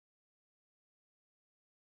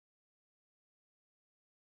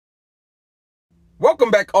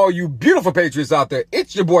Welcome back, all you beautiful patriots out there.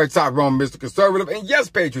 It's your boy, Tyrone, Mr. Conservative. And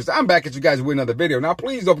yes, patriots, I'm back at you guys with another video. Now,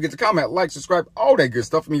 please don't forget to comment, like, subscribe, all that good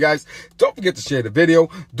stuff from you guys. Don't forget to share the video.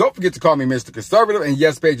 Don't forget to call me Mr. Conservative. And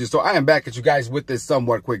yes, patriots, so I am back at you guys with this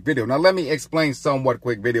somewhat quick video. Now, let me explain somewhat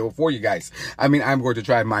quick video for you guys. I'm going to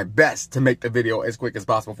try my best to make the video as quick as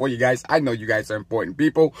possible for you guys. I know you guys are important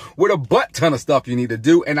people with a butt ton of stuff you need to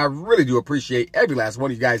do. And I really do appreciate every last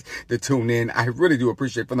one of you guys that tune in. I really do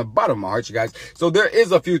appreciate from the bottom of my heart, you guys. So there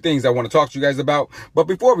is a few things I want to talk to you guys about, but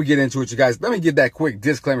before we get into it, you guys, let me give that quick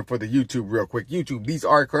disclaimer for the YouTube real quick. YouTube, these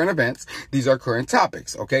are current events. These are current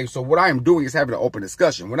topics. Okay. So what I am doing is having an open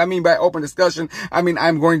discussion. What I mean by open discussion, I mean,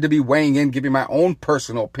 I'm going to be weighing in, giving my own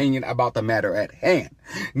personal opinion about the matter at hand.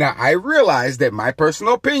 Now, I realize that my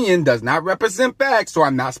personal opinion does not represent facts, so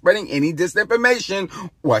I'm not spreading any disinformation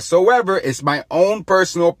whatsoever. It's my own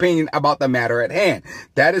personal opinion about the matter at hand.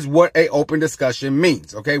 That is what an open discussion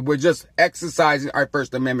means, okay? We're just exercising our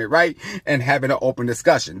First Amendment right and having an open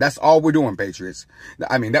discussion. That's all we're doing, patriots.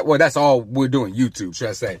 I mean, that's all we're doing, YouTube, should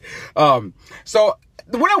I say. So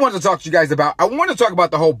what I want to talk to you guys about, I want to talk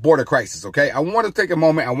about the whole border crisis, okay? I want to take a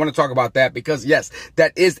moment. I want to talk about that because, yes,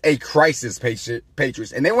 that is a crisis,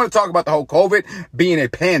 patriots. And they want to talk about the whole COVID being a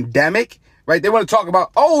pandemic, right? They want to talk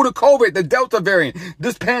about, oh, the COVID, the Delta variant,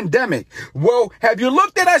 this pandemic. Well, have you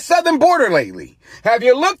looked at our southern border lately? Have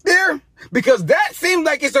you looked there? Because that seems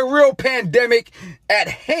like it's a real pandemic at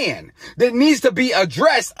hand that needs to be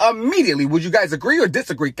addressed immediately. Would you guys agree or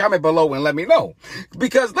disagree? Comment below and let me know.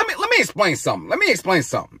 Because let me explain something. Let me explain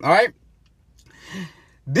something. All right.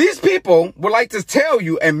 These people would like to tell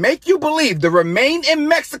you and make you believe the Remain in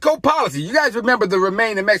Mexico policy. You guys remember the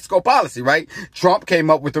Remain in Mexico policy, right? Trump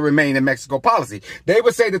came up with the Remain in Mexico policy. They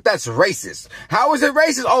would say that that's racist. How is it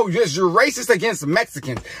racist? Oh, you're racist against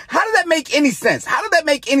Mexicans. How did that make any sense? How did that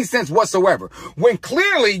make any sense whatsoever? When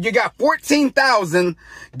clearly you got 14,000,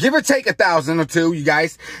 give or take 1,000 or two, you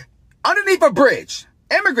guys, underneath a bridge,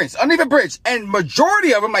 immigrants underneath a bridge, and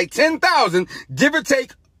majority of them, like 10,000, give or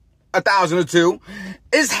take 1,000 or two,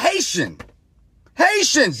 is Haitian.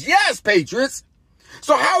 Haitians, yes, patriots.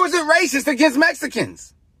 So how is it racist against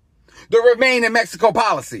Mexicans? The Remain in Mexico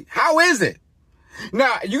policy. How is it?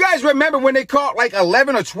 Now, you guys remember when they caught like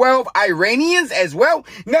 11 or 12 Iranians as well?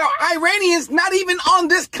 Now, Iranians not even on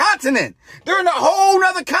this continent. They're in a whole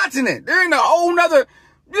nother continent. They're in a whole nother,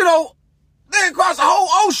 they're across the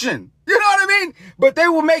whole ocean. You know what I mean? But they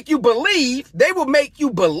will make you believe,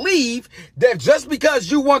 that just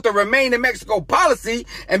because you want the Remain in Mexico policy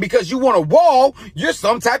and because you want a wall, you're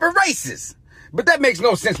some type of racist. But that makes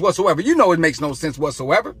no sense whatsoever. You know it makes no sense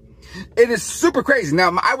whatsoever. It is super crazy.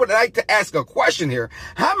 Now, I would like to ask a question here.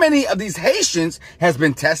 How many of these Haitians has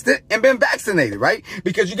been tested and been vaccinated, right?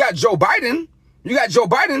 Because you got Joe Biden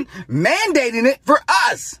mandating it for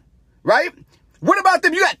us, right? What about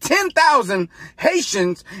them? You got 10,000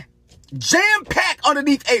 Haitians jam-packed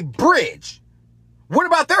underneath a bridge. What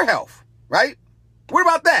about their health, right? What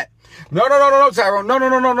about that? No, Tyrone.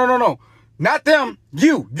 No. Not them.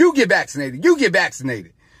 You get vaccinated. You get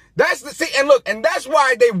vaccinated. And that's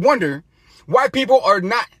why they wonder why people are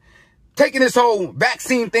not taking this whole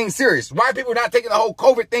vaccine thing serious. Why people are not taking the whole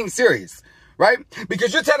COVID thing serious, right?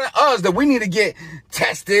 Because you're telling us that we need to get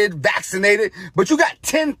tested, vaccinated, but you got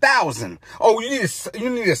 10,000. Oh, you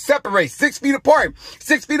need to separate 6 feet apart,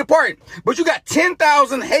 but you got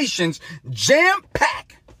 10,000 Haitians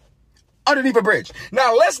jam-packed underneath a bridge.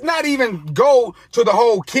 Now, let's not even go to the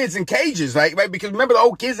whole kids in cages, right? Because remember the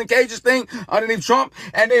whole kids in cages thing underneath Trump?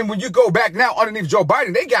 And then when you go back now underneath Joe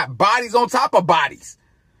Biden, they got bodies on top of bodies.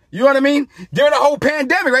 You know what I mean? During the whole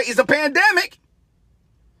pandemic, right? It's a pandemic.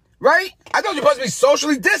 Right? I thought you're supposed to be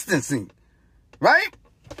socially distancing. Right?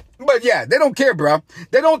 But yeah, they don't care, bro.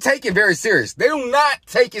 They don't take it very serious. They do not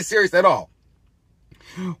take it serious at all.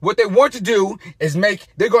 What they want to do is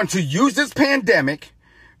they're going to use this pandemic,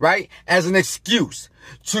 right, as an excuse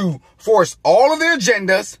to force all of their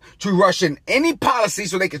agendas, to rush in any policy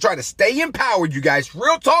so they can try to stay in power, you guys.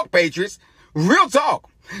 Real talk, patriots. Real talk.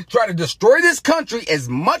 Try to destroy this country as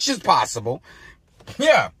much as possible.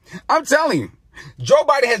 Yeah, I'm telling you. Joe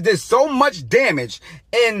Biden has did so much damage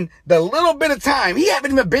in the little bit of time. He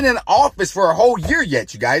haven't even been in office for a whole year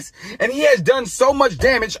yet, you guys. And he has done so much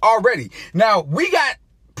damage already. Now, we got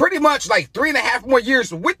pretty much like 3.5 more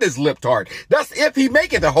years with this liptard. That's if he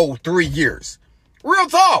make it the whole 3 years. Real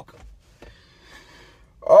talk.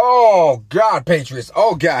 Oh, God, patriots.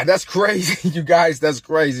 Oh, God, that's crazy, you guys. That's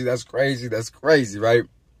crazy, right?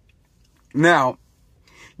 Now,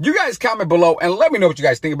 you guys comment below and let me know what you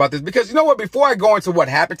guys think about this. Because you know what? Before I go into what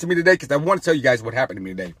happened to me today, because I want to tell you guys what happened to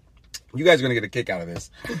me today. You guys are going to get a kick out of this.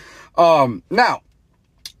 Now,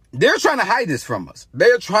 They're trying to hide this from us.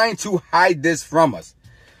 They're trying to hide this from us.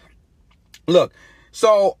 Look,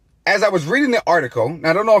 so as I was reading the article, and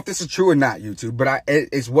I don't know if this is true or not, YouTube, but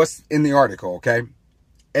it's what's in the article, okay?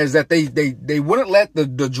 Is that they wouldn't let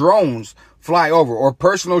the drones fly over, or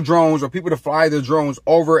personal drones, or people to fly their drones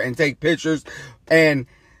over and take pictures. And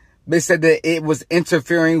they said that it was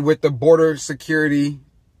interfering with the border security,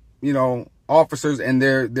 you know, officers and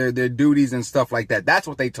their duties and stuff like that. That's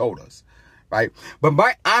what they told us, right? But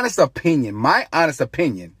my honest opinion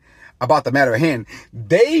about the matter at hand,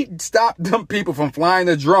 they stopped them people from flying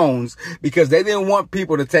the drones because they didn't want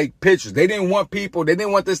people to take pictures. They didn't want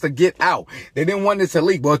this to get out. They didn't want this to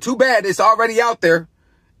leak. Well, too bad. It's already out there.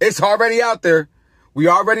 It's already out there. We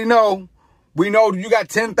already know. We know you got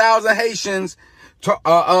 10,000 Haitians. You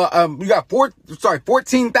got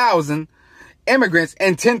 14,000 immigrants,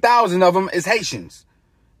 and 10,000 of them is Haitians.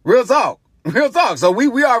 Real talk. Real talk. So we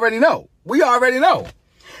already know. We already know.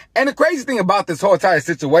 And the crazy thing about this whole entire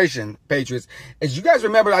situation, Patriots, is you guys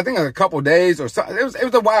remember, I think a couple of days or something, it was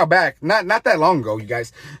a while back, not that long ago, you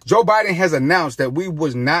guys, Joe Biden has announced that we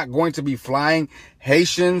was not going to be flying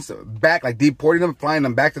Haitians back, like deporting them, flying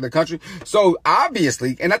them back to the country. So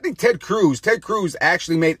obviously, and I think Ted Cruz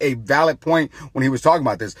actually made a valid point when he was talking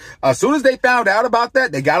about this. As soon as they found out about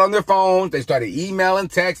that, they got on their phones, they started emailing,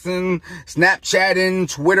 texting, Snapchatting,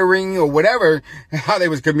 Twittering, or whatever, how they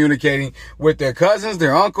was communicating with their cousins,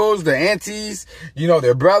 their uncles, their aunties, you know,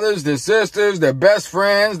 their brothers, their sisters, their best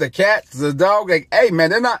friends, the cats, the dog. Like, hey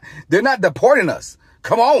man, they're not deporting us.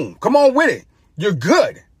 Come on with it. You're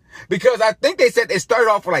good. Because I think they said it started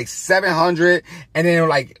off with like 700, and then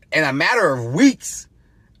like in a matter of weeks,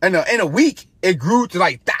 in a week, it grew to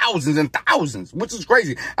like thousands and thousands, which is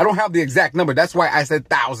crazy. I don't have the exact number. That's why I said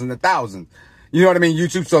thousands and thousands. You know what I mean,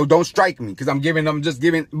 YouTube? So don't strike me because I'm just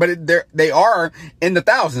giving, but they are in the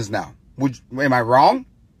thousands now. Am I wrong?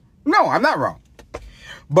 No, I'm not wrong.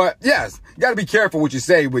 But yes, you got to be careful what you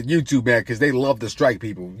say with YouTube, man, because they love to strike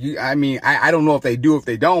people. I mean, I don't know if they do, if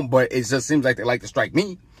they don't, but it just seems like they like to strike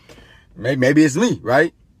me. Maybe it's me,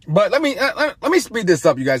 right? But let me speed this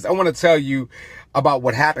up, you guys. I want to tell you about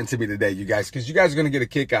what happened to me today, you guys, because you guys are going to get a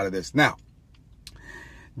kick out of this. Now,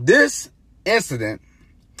 this incident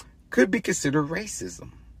could be considered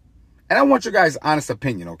racism. And I want your guys' honest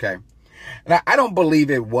opinion, okay? And I don't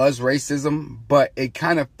believe it was racism, but it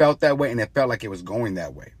kind of felt that way, and it felt like it was going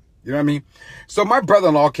that way. You know what I mean? So my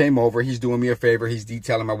brother-in-law came over. He's doing me a favor. He's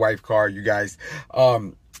detailing my wife's car, you guys.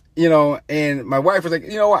 You know, and my wife was like,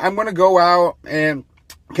 you know what, I'm going to go out and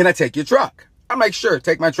can I take your truck? I'm like, sure,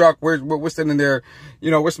 take my truck. We're sitting there,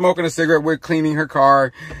 you know, we're smoking a cigarette. We're cleaning her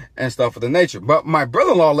car and stuff of the nature. But my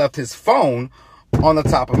brother-in-law left his phone on the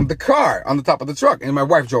top of the car, on the top of the truck. And my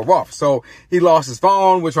wife drove off. So he lost his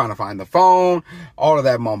phone. We're trying to find the phone, all of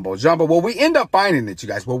that mumbo jumbo. Well, we end up finding it, you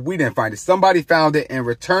guys. Well, we didn't find it. Somebody found it and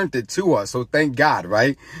returned it to us. So thank God,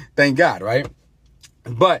 right? Thank God, right?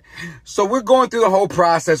 But so we're going through the whole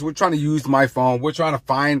process. We're trying to use my phone. We're trying to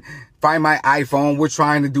find my iPhone. We're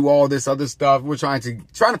trying to do all this other stuff. We're trying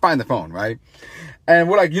to find the phone, right? And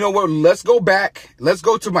we're like, you know what? Let's go back. Let's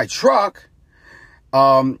go to my truck.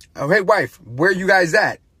 Hey wife, where you guys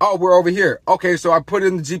at? Oh, we're over here. Okay, so I put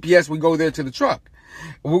in the GPS. We go there to the truck.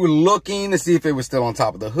 We were looking to see if it was still on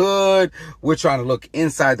top of the hood. We're trying to look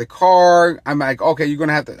inside the car. I'm like, okay, you're going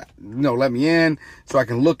to have to, let me in so I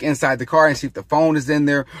can look inside the car and see if the phone is in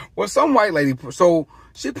there. Well, some white lady, so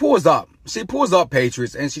she pulls up,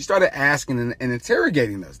 Patriots, and she started asking and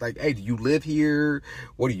interrogating us. Like, hey, do you live here?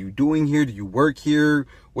 What are you doing here? Do you work here?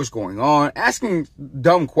 What's going on? Asking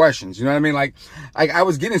dumb questions. You know what I mean? Like I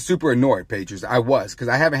was getting super annoyed, Patriots. I was, because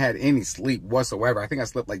I haven't had any sleep whatsoever. I think I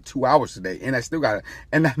slept like 2 hours today, and I still got it.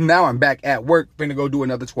 And now I'm back at work, finna go do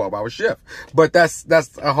another 12-hour shift. But that's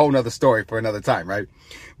a whole nother story for another time, right?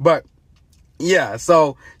 But yeah,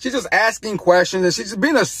 so she's just asking questions, and she's just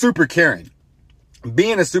being a super Karen.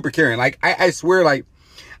 Like, I swear, like,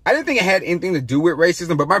 I didn't think it had anything to do with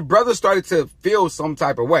racism, but my brother started to feel some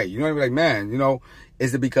type of way. You know what I mean? Like, man, you know,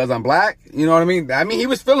 is it because I'm black? You know what I mean? I mean, he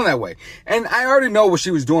was feeling that way. And I already know what she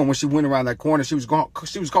was doing when she went around that corner. She was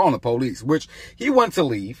calling the police, which he wanted to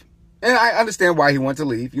leave. And I understand why he wanted to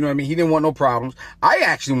leave. You know what I mean? He didn't want no problems. I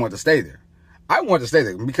actually wanted to stay there. I wanted to stay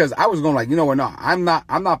there because I was going like, you know what? No, I'm not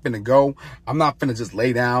finna go. I'm not finna just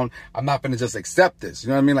lay down. I'm not finna just accept this. You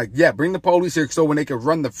know what I mean? Like, yeah, bring the police here so when they can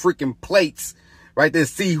run the freaking plates, right there,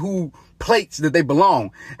 see who plates that they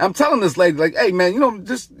belong. I'm telling this lady, like, hey man, no,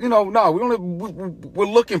 we're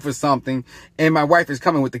looking for something, and my wife is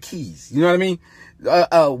coming with the keys. You know what I mean?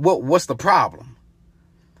 What's the problem?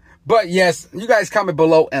 But yes, you guys comment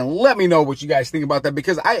below and let me know what you guys think about that,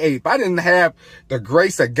 because if I didn't have the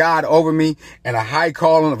grace of God over me and a high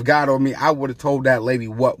calling of God over me, I would have told that lady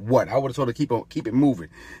what. I would have told her keep it moving.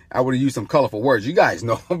 I would have used some colorful words. You guys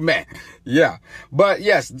know, man. Yeah. But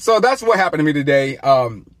yes, so that's what happened to me today.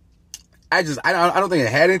 I don't think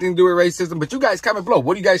it had anything to do with racism, but you guys comment below.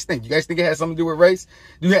 What do you guys think? You guys think it has something to do with race?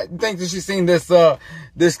 Do you think that she's seen this,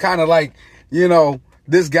 this kind of like, you know,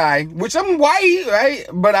 this guy, which I'm white, right?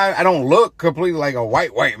 But I don't look completely like a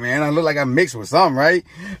white man. I look like I'm mixed with some, right?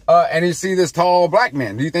 And you see this tall black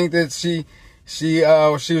man. Do you think that she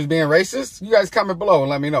was being racist? You guys comment below and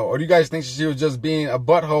let me know. Or do you guys think she was just being a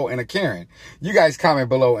butthole and a Karen? You guys comment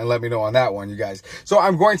below and let me know on that one, you guys. So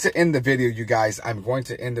I'm going to end the video, you guys. I'm going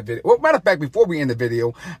to end the video. Well, matter of fact, before we end the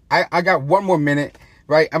video, I got one more minute.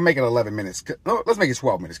 Right, I'm making 11 minutes. No, let's make it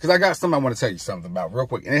 12 minutes, because I got something I want to tell you something about real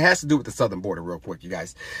quick. And it has to do with the southern border real quick, you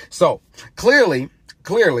guys. So, clearly,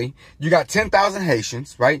 you got 10,000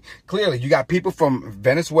 Haitians, right? Clearly, you got people from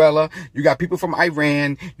Venezuela. You got people from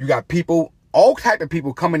Iran. You got people, all type of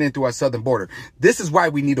people coming in through our southern border. This is why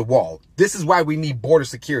we need a wall. This is why we need border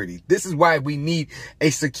security. This is why we need a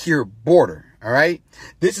secure border. All right.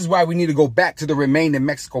 This is why we need to go back to the Remain in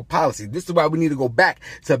Mexico policy. This is why we need to go back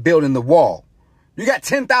to building the wall. You got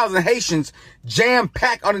 10,000 Haitians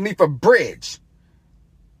jam-packed underneath a bridge.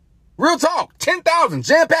 Real talk. 10,000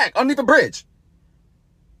 jam-packed underneath a bridge.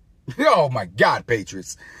 Oh, my God,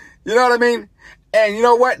 Patriots. You know what I mean? And you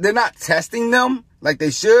know what? They're not testing them like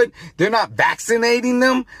they should. They're not vaccinating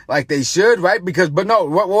them like they should, right? But no,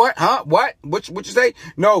 what? Huh? What you say?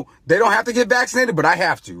 No, they don't have to get vaccinated, but I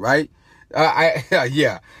have to, right?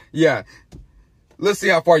 Yeah. Let's see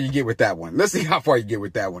how far you get with that one.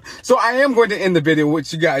 So I am going to end the video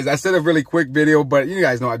with you guys. I said a really quick video, but you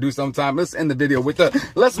guys know I do sometimes. Let's end the video with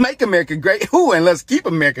let's make America great. And let's keep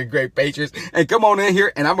America great, Patriots. And come on in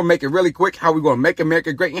here, and I'm going to make it really quick how we're going to make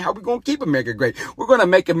America great and how we're going to keep America great. We're going to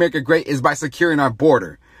make America great is by securing our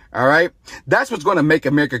border. All right. That's what's going to make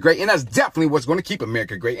America great. And that's definitely what's going to keep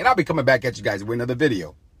America great. And I'll be coming back at you guys with another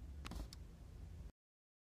video.